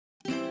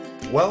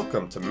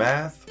Welcome to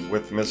Math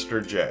with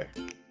Mr. J.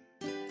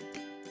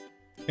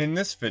 In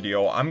this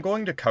video, I'm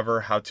going to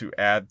cover how to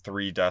add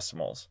 3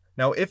 decimals.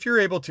 Now, if you're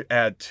able to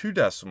add 2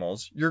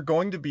 decimals, you're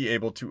going to be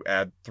able to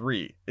add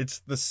 3. It's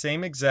the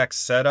same exact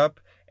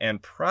setup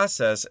and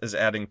process as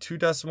adding 2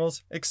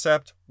 decimals,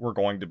 except we're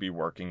going to be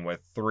working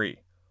with 3.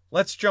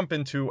 Let's jump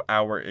into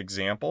our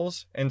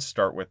examples and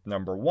start with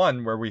number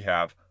 1, where we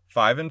have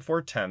 5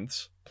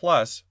 4/10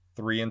 plus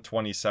 3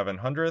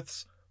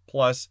 27/100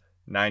 plus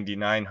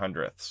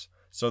 99/100.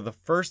 So the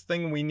first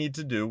thing we need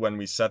to do when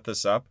we set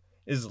this up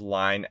is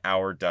line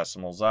our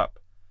decimals up.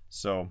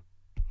 So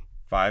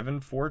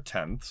 5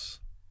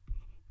 4/10,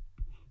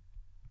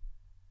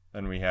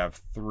 then we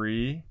have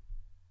 3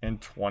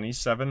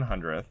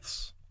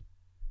 27/100,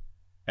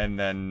 and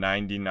then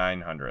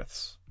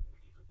 99/100.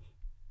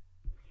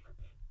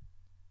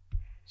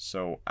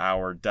 So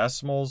our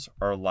decimals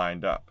are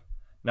lined up.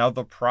 Now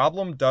the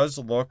problem does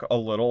look a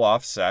little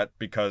offset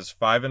because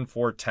 5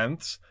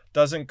 4/10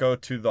 doesn't go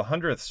to the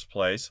hundredths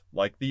place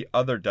like the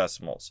other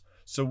decimals.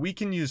 So we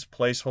can use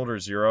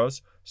placeholder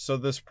zeros so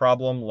this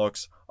problem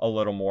looks a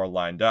little more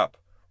lined up.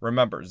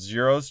 Remember,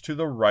 zeros to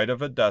the right of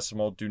a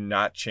decimal do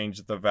not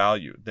change the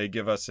value. They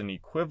give us an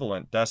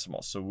equivalent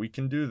decimal, so we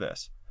can do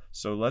this.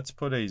 So let's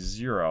put a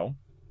 0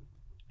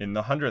 in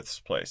the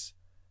hundredths place.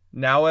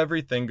 Now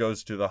everything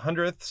goes to the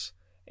hundredths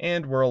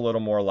and we're a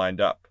little more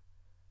lined up.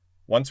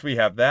 Once we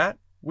have that,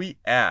 we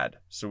add.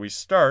 So we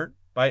start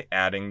by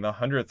adding the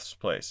hundredths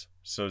place.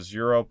 So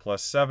 0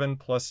 plus 7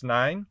 plus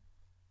 9,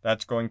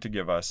 that's going to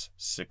give us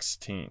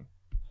 16.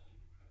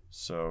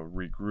 So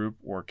regroup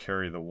or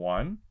carry the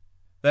 1.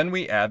 Then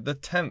we add the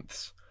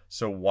tenths.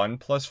 So 1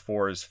 plus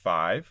 4 is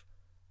 5,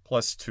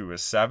 plus 2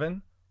 is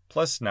 7,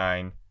 plus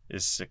 9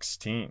 is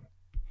 16.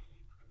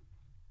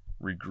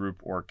 Regroup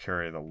or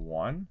carry the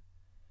 1.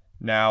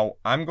 Now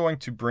I'm going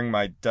to bring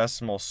my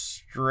decimal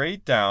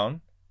straight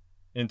down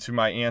into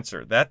my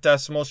answer. That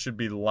decimal should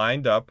be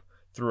lined up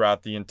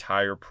throughout the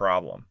entire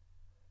problem.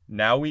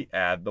 Now we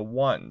add the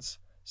ones.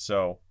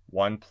 So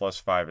 1 plus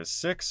 5 is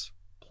 6,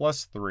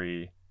 plus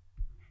 3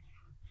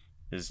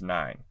 is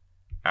 9.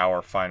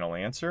 Our final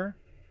answer,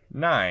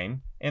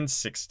 9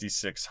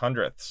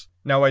 66/100.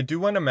 Now I do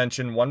want to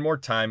mention one more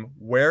time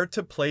where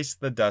to place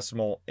the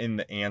decimal in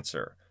the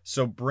answer.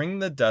 So bring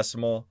the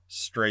decimal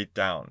straight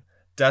down.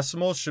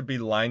 Decimals should be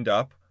lined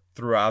up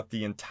throughout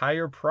the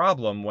entire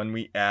problem when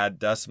we add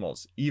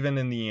decimals, even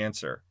in the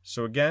answer.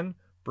 So again,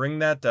 bring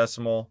that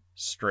decimal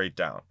straight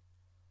down.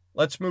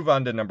 Let's move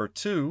on to number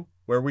 2,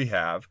 where we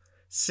have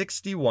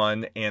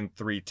 61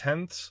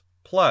 3/10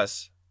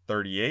 plus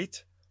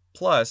 38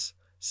 plus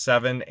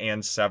 7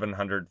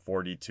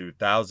 742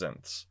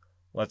 thousandths.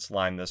 Let's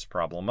line this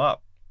problem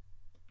up.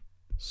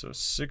 So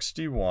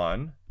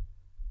 61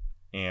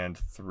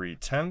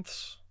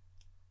 3/10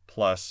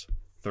 plus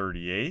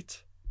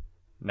 38.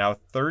 Now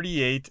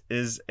 38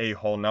 is a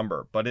whole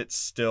number, but it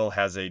still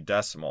has a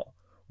decimal.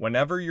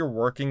 Whenever you're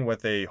working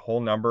with a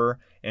whole number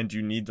and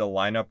you need to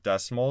line up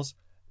decimals,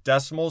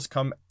 decimals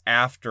come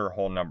after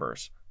whole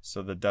numbers.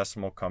 So the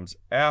decimal comes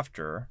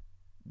after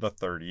the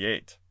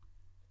 38.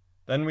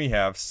 Then we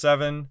have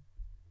 7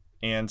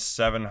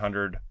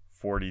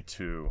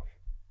 742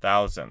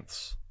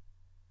 thousandths.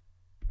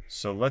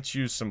 So let's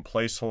use some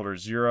placeholder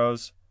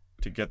zeros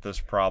to get this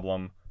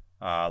problem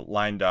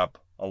lined up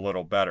a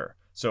little better.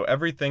 So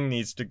everything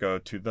needs to go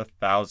to the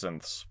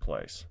thousandths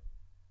place.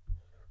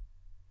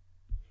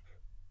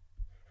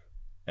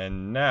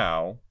 And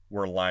now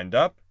we're lined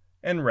up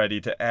and ready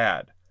to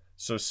add.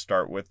 So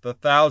start with the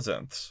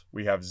thousandths.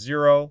 We have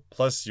 0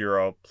 plus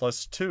 0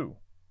 plus 2.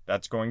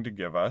 That's going to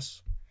give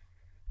us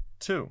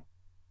 2.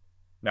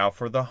 Now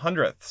for the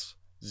hundredths,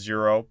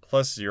 0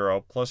 plus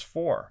 0 plus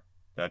 4.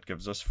 That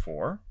gives us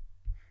 4.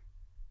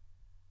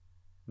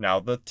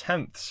 Now the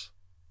tenths,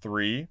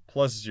 3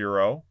 plus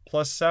 0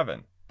 plus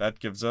 7. That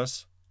gives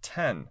us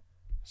 10.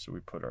 So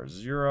we put our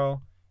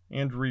 0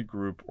 and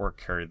regroup or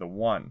carry the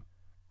 1.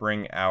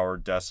 Bring our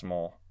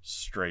decimal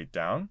straight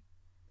down.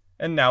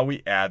 And now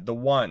we add the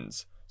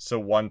ones. So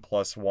 1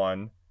 plus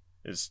 1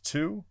 is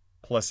 2,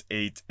 plus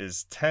 8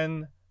 is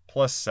 10,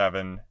 plus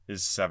 7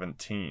 is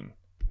 17.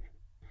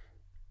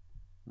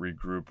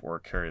 Regroup or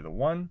carry the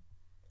 1.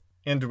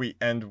 And we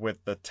end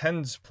with the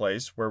tens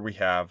place where we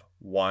have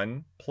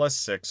 1 plus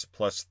 6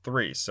 plus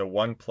 3. So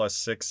 1 plus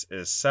 6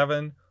 is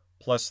 7,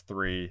 plus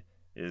 3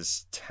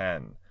 is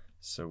 10.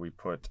 So we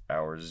put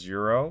our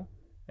 0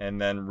 and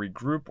then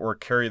regroup or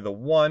carry the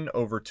 1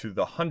 over to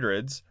the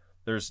hundreds.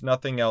 There's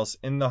nothing else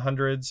in the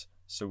hundreds,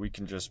 so we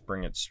can just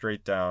bring it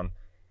straight down.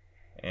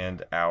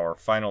 And our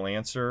final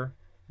answer,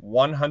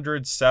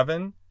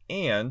 107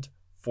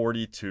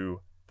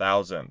 42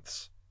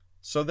 thousandths.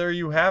 So there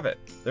you have it.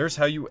 There's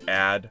how you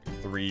add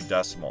 3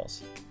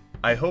 decimals.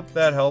 I hope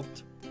that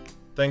helped.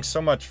 Thanks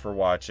so much for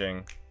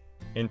watching.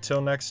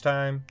 Until next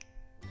time,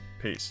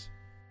 peace.